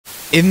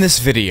In this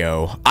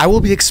video, I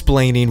will be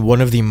explaining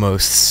one of the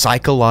most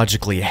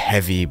psychologically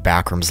heavy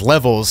Backrooms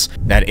levels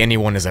that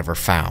anyone has ever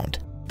found.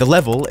 The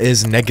level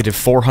is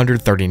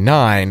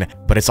 -439,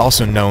 but it's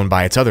also known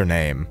by its other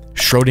name,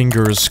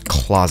 Schrodinger's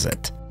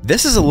Closet.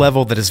 This is a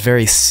level that is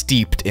very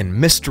steeped in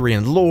mystery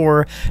and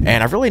lore,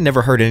 and I've really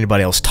never heard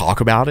anybody else talk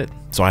about it,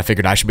 so I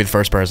figured I should be the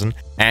first person.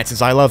 And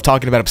since I love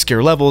talking about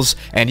obscure levels,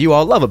 and you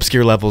all love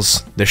obscure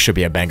levels, this should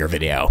be a banger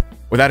video.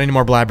 Without any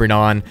more blabbering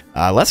on,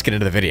 let's get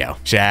into the video,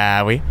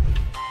 shall we?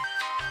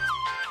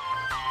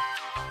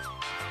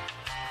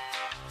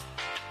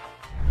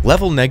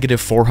 Level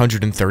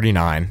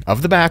 -439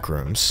 of the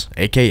Backrooms,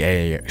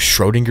 aka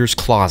Schrodinger's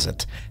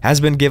Closet, has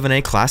been given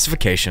a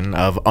classification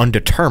of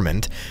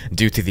undetermined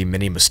due to the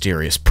many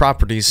mysterious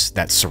properties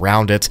that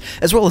surround it,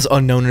 as well as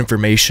unknown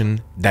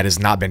information that has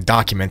not been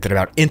documented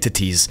about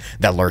entities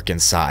that lurk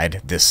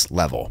inside this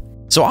level.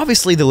 So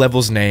obviously the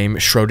level's name,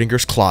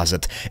 Schrodinger's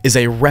Closet, is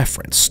a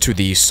reference to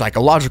the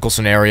psychological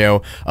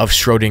scenario of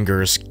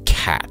Schrodinger's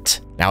cat.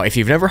 Now, if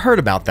you've never heard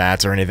about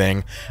that or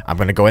anything, I'm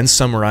going to go ahead and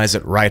summarize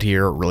it right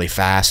here really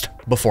fast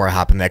before I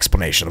hop in the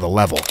explanation of the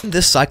level. In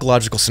this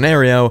psychological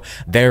scenario,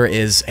 there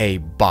is a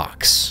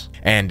box.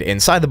 And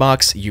inside the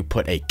box, you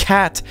put a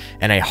cat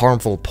and a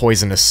harmful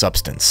poisonous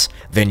substance.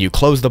 Then you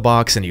close the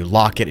box and you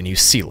lock it and you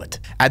seal it.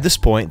 At this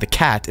point, the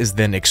cat is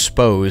then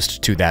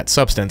exposed to that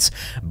substance,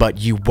 but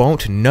you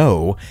won't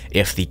know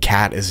if the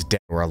cat is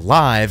dead or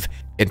alive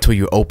until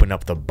you open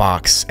up the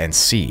box and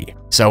see.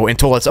 So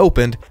until it's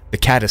opened, the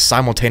cat is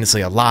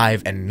simultaneously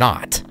alive and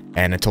not.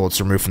 And until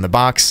it's removed from the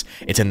box,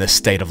 it's in this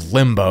state of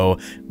limbo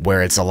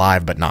where it's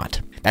alive but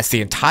not. That's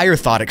the entire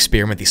thought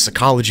experiment, the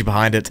psychology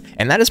behind it,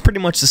 and that is pretty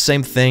much the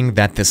same thing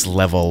that this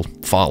level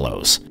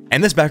follows.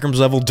 And this Backrooms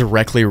level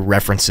directly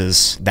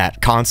references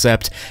that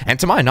concept, and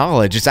to my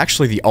knowledge, it's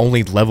actually the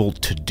only level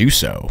to do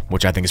so,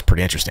 which I think is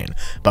pretty interesting.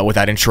 But with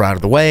that intro out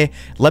of the way,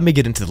 let me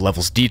get into the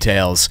level's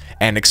details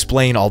and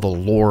explain all the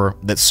lore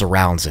that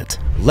surrounds it.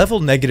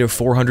 Level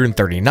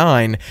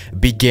 -439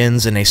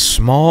 begins in a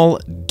small,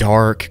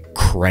 dark,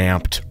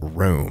 cramped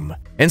room.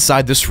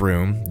 Inside this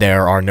room,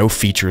 there are no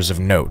features of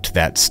note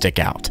that stick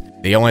out.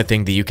 The only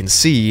thing that you can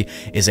see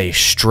is a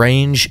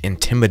strange,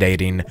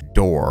 intimidating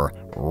door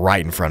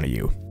right in front of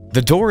you.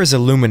 The door is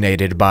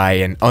illuminated by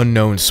an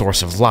unknown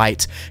source of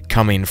light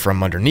coming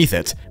from underneath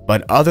it,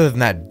 but other than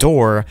that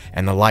door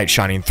and the light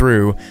shining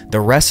through, the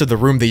rest of the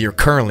room that you're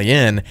currently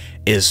in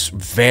is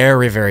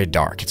very, very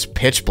dark. It's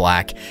pitch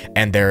black,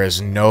 and there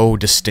is no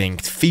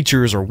distinct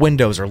features or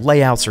windows or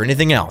layouts or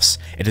anything else.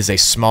 It is a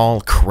small,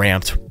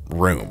 cramped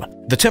room.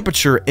 The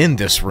temperature in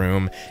this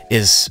room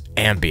is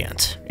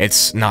ambient.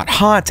 It's not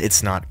hot,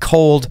 it's not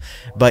cold,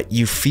 but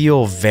you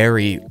feel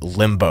very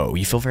limbo.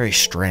 You feel very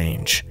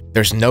strange.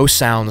 There's no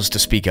sounds to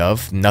speak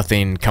of,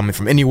 nothing coming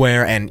from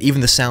anywhere, and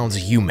even the sounds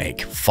you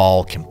make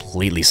fall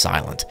completely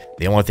silent.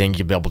 The only thing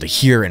you'll be able to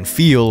hear and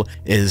feel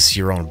is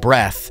your own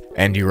breath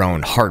and your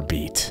own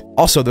heartbeat.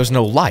 Also, there's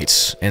no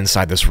lights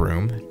inside this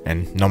room,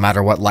 and no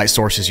matter what light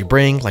sources you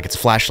bring, like it's a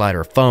flashlight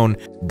or a phone,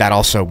 that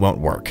also won't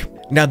work.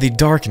 Now, the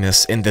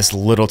darkness in this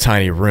little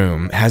tiny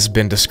room has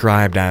been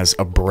described as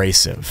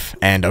abrasive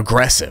and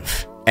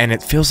aggressive, and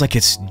it feels like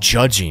it's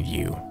judging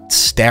you,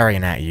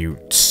 staring at you,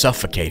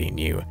 suffocating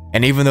you.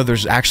 And even though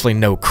there's actually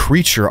no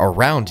creature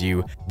around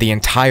you, the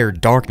entire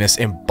darkness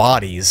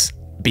embodies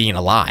being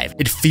alive.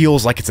 It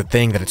feels like it's a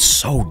thing that it's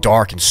so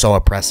dark and so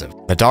oppressive.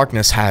 The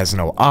darkness has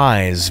no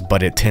eyes,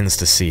 but it tends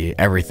to see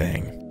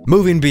everything.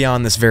 Moving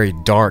beyond this very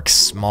dark,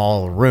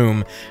 small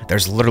room,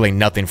 there's literally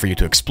nothing for you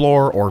to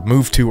explore or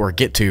move to or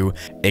get to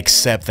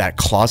except that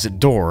closet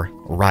door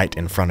right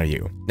in front of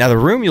you. Now, the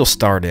room you'll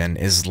start in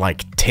is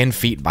like 10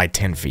 feet by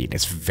 10 feet.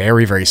 It's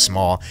very, very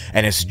small,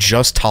 and it's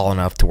just tall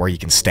enough to where you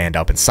can stand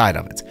up inside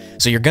of it.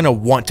 So you're gonna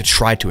want to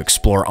try to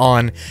explore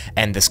on,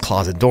 and this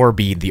closet door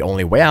being the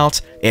only way out,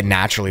 it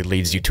naturally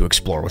leads you to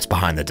explore what's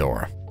behind the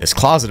door. This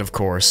closet, of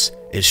course,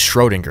 is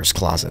Schrodinger's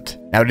Closet.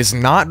 Now, it is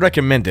not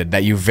recommended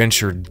that you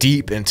venture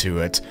deep into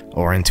it,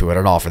 or into it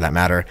at all for that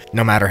matter,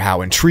 no matter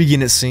how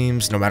intriguing it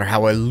seems, no matter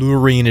how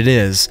alluring it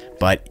is,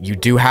 but you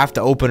do have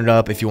to open it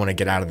up if you want to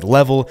get out of the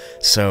level,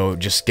 so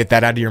just get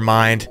that out of your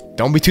mind.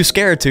 Don't be too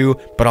scared to,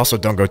 but also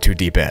don't go too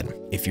deep in.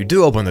 If you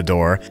do open the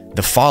door,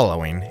 the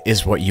following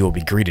is what you will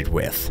be greeted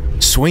with.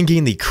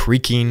 Swinging the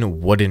creaking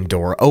wooden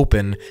door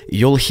open,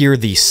 you'll hear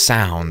the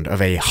sound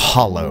of a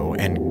hollow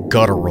and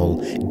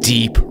guttural,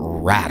 deep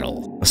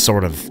rattle. A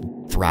sort of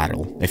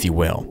rattle, if you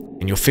will.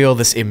 And you'll feel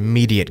this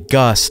immediate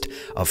gust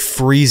of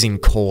freezing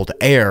cold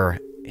air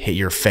hit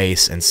your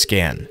face and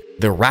skin.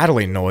 The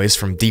rattling noise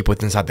from deep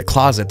within inside the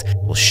closet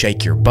will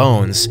shake your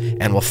bones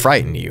and will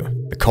frighten you.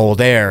 The cold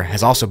air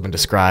has also been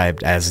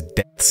described as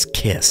death's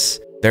kiss.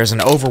 There's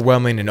an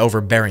overwhelming and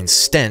overbearing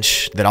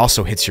stench that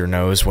also hits your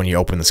nose when you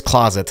open this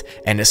closet,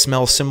 and it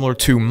smells similar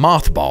to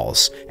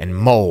mothballs and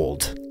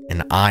mold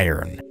and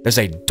iron. There's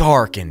a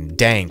dark and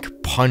dank,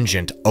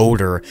 pungent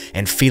odor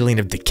and feeling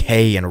of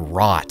decay and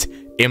rot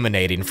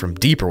emanating from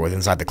deeper within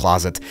inside the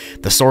closet,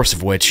 the source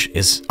of which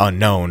is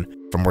unknown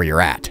from where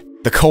you're at.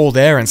 The cold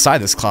air inside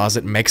this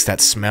closet makes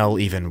that smell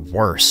even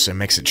worse. It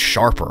makes it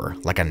sharper,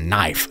 like a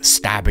knife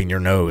stabbing your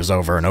nose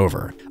over and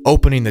over.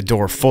 Opening the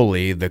door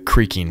fully, the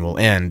creaking will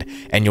end,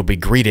 and you'll be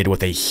greeted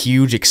with a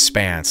huge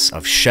expanse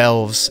of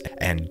shelves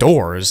and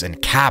doors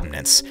and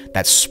cabinets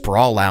that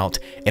sprawl out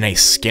in a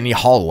skinny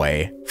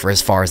hallway for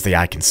as far as the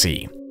eye can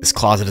see. This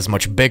closet is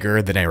much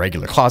bigger than a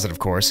regular closet, of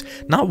course,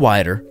 not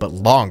wider, but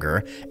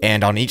longer,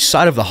 and on each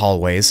side of the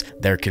hallways,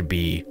 there could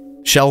be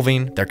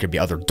shelving, there could be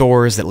other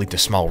doors that lead to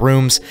small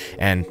rooms,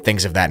 and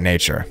things of that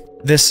nature.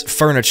 This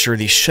furniture,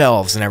 these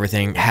shelves and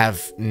everything,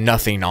 have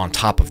nothing on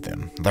top of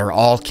them. They're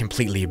all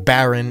completely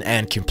barren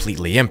and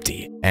completely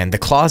empty. And the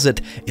closet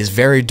is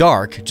very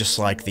dark, just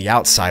like the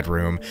outside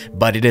room,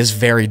 but it is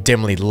very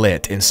dimly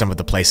lit in some of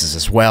the places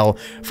as well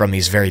from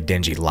these very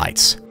dingy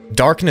lights.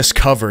 Darkness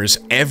covers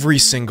every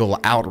single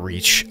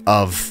outreach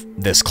of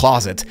this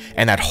closet,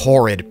 and that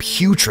horrid,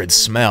 putrid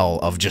smell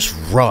of just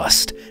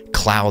rust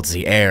clouds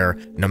the air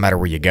no matter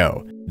where you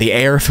go. The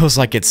air feels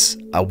like it's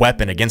a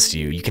weapon against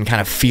you. You can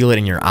kind of feel it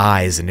in your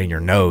eyes and in your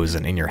nose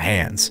and in your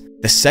hands.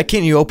 The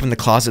second you open the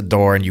closet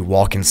door and you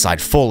walk inside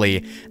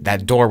fully,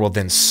 that door will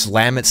then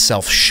slam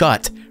itself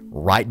shut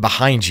right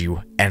behind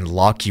you and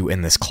lock you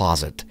in this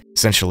closet,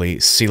 essentially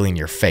sealing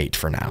your fate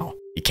for now.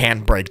 You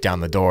can't break down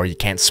the door, you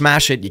can't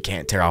smash it, you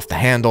can't tear off the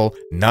handle.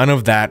 None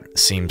of that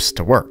seems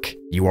to work.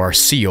 You are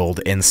sealed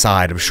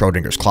inside of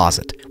Schrodinger's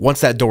closet.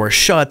 Once that door is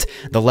shut,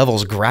 the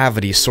level's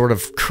gravity sort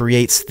of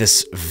creates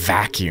this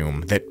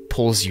vacuum that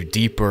pulls you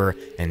deeper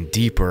and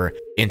deeper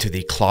into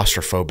the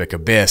claustrophobic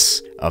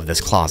abyss of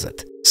this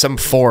closet. Some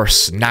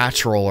force,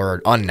 natural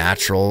or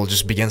unnatural,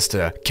 just begins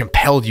to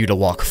compel you to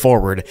walk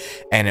forward,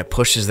 and it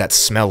pushes that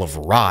smell of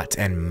rot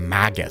and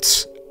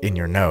maggots in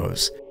your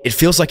nose. It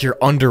feels like you're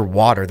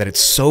underwater, that it's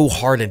so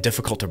hard and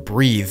difficult to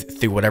breathe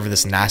through whatever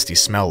this nasty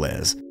smell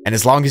is. And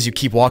as long as you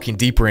keep walking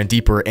deeper and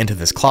deeper into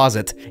this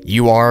closet,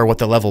 you are what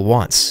the level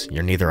wants.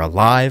 You're neither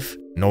alive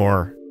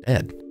nor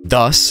dead,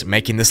 thus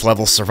making this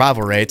level's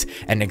survival rate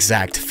an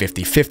exact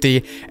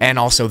 50-50, and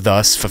also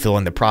thus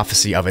fulfilling the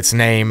prophecy of its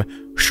name,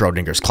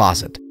 Schrodinger's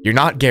closet. You're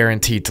not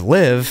guaranteed to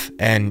live,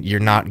 and you're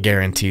not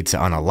guaranteed to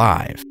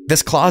unalive.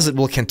 This closet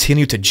will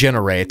continue to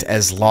generate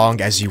as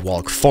long as you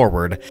walk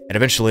forward, and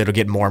eventually it'll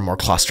get more and more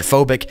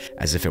claustrophobic,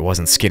 as if it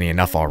wasn't skinny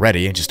enough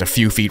already, just a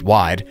few feet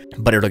wide,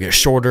 but it'll get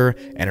shorter,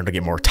 and it'll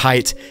get more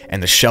tight,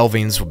 and the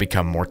shelvings will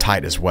become more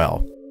tight as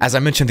well. As I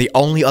mentioned, the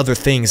only other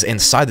things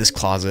inside this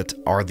closet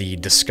are the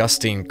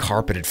disgusting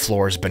carpeted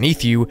floors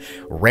beneath you,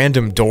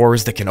 random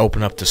doors that can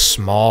open up to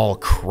small,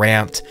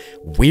 cramped,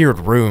 weird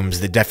rooms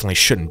that definitely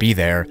shouldn't be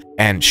there,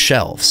 and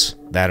shelves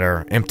that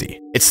are empty.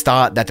 It's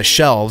thought that the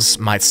shelves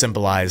might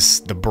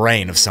symbolize the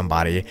brain of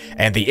somebody,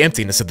 and the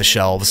emptiness of the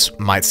shelves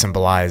might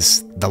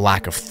symbolize the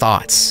lack of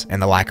thoughts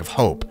and the lack of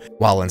hope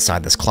while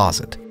inside this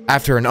closet.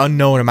 After an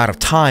unknown amount of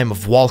time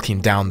of walking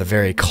down the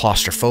very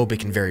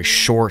claustrophobic and very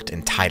short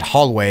and tight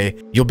hallway,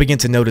 you'll begin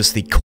to notice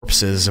the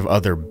corpses of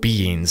other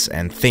beings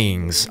and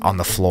things on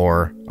the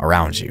floor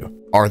around you.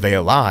 Are they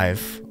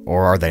alive,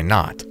 or are they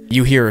not?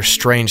 You hear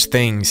strange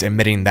things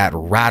emitting that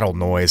rattle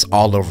noise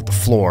all over the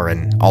floor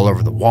and all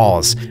over the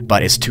walls,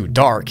 but it's too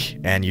dark,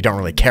 and you don't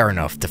really care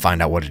enough to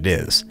find out what it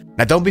is.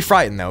 Now don't be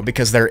frightened though,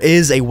 because there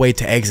is a way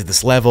to exit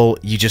this level,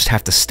 you just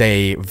have to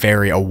stay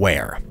very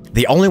aware.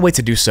 The only way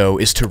to do so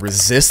is to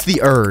resist the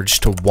urge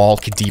to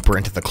walk deeper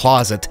into the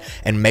closet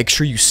and make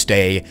sure you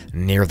stay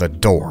near the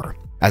door.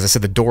 As I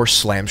said, the door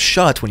slams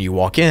shut when you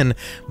walk in,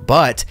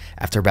 but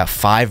after about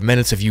 5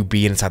 minutes of you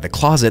being inside the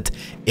closet,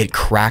 it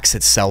cracks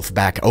itself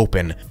back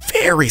open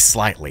very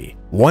slightly.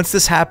 Once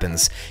this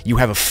happens, you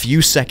have a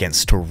few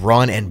seconds to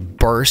run and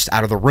burst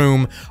out of the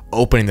room,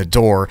 opening the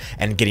door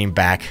and getting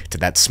back to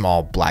that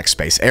small black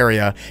space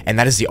area, and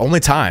that is the only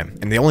time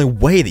and the only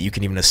way that you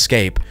can even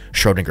escape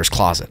Schrodinger's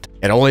closet.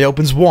 It only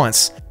opens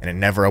once, and it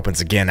never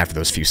opens again after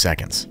those few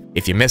seconds.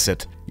 If you miss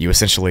it, you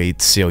essentially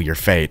seal your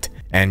fate,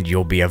 and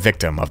you'll be a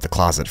victim of the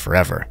closet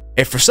forever.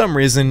 If for some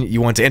reason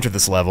you want to enter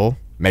this level,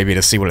 maybe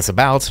to see what it's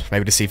about,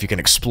 maybe to see if you can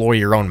explore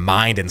your own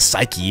mind and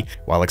psyche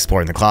while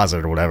exploring the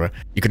closet or whatever,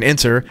 you can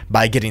enter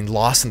by getting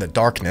lost in the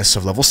darkness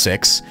of level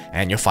 6,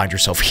 and you'll find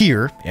yourself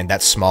here in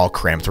that small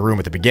cramped room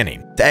at the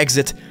beginning. To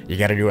exit, you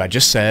gotta do what I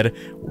just said,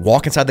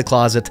 walk inside the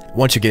closet.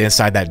 Once you get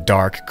inside that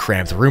dark,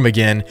 cramped room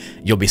again,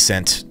 you'll be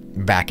sent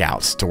back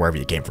out to wherever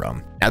you came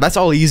from. Now that's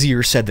all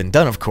easier said than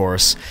done, of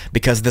course,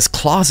 because this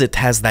closet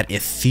has that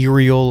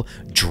ethereal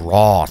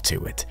draw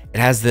to it. It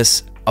has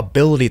this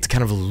ability to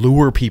kind of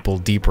lure people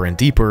deeper and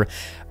deeper,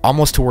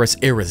 almost to where it's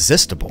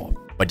irresistible.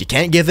 But you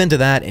can't give in to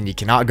that, and you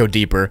cannot go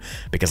deeper,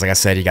 because like I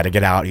said, you gotta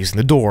get out using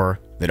the door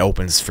that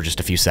opens for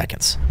just a few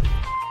seconds.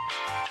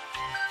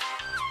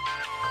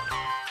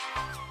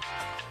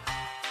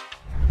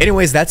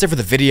 Anyways, that's it for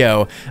the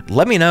video.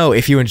 Let me know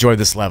if you enjoyed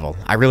this level.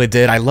 I really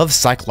did. I love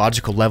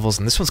psychological levels,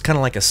 and this one's kind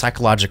of like a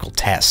psychological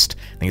test.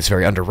 I think it's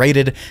very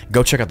underrated.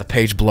 Go check out the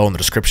page below in the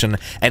description,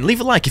 and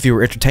leave a like if you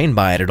were entertained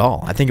by it at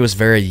all. I think it was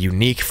very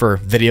unique for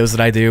videos that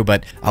I do,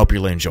 but I hope you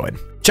really enjoyed.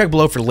 Check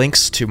below for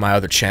links to my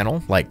other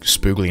channel, like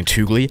Spoogli and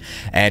Toogli,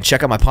 and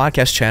check out my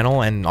podcast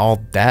channel and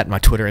all that, my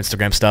Twitter,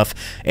 Instagram stuff.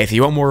 If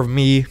you want more of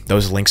me,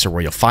 those links are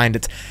where you'll find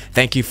it.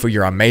 Thank you for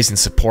your amazing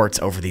support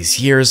over these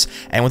years,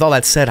 and with all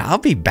that said, I'll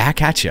be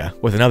back at you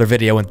with another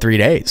video in 3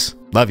 days.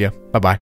 Love you. Bye-bye.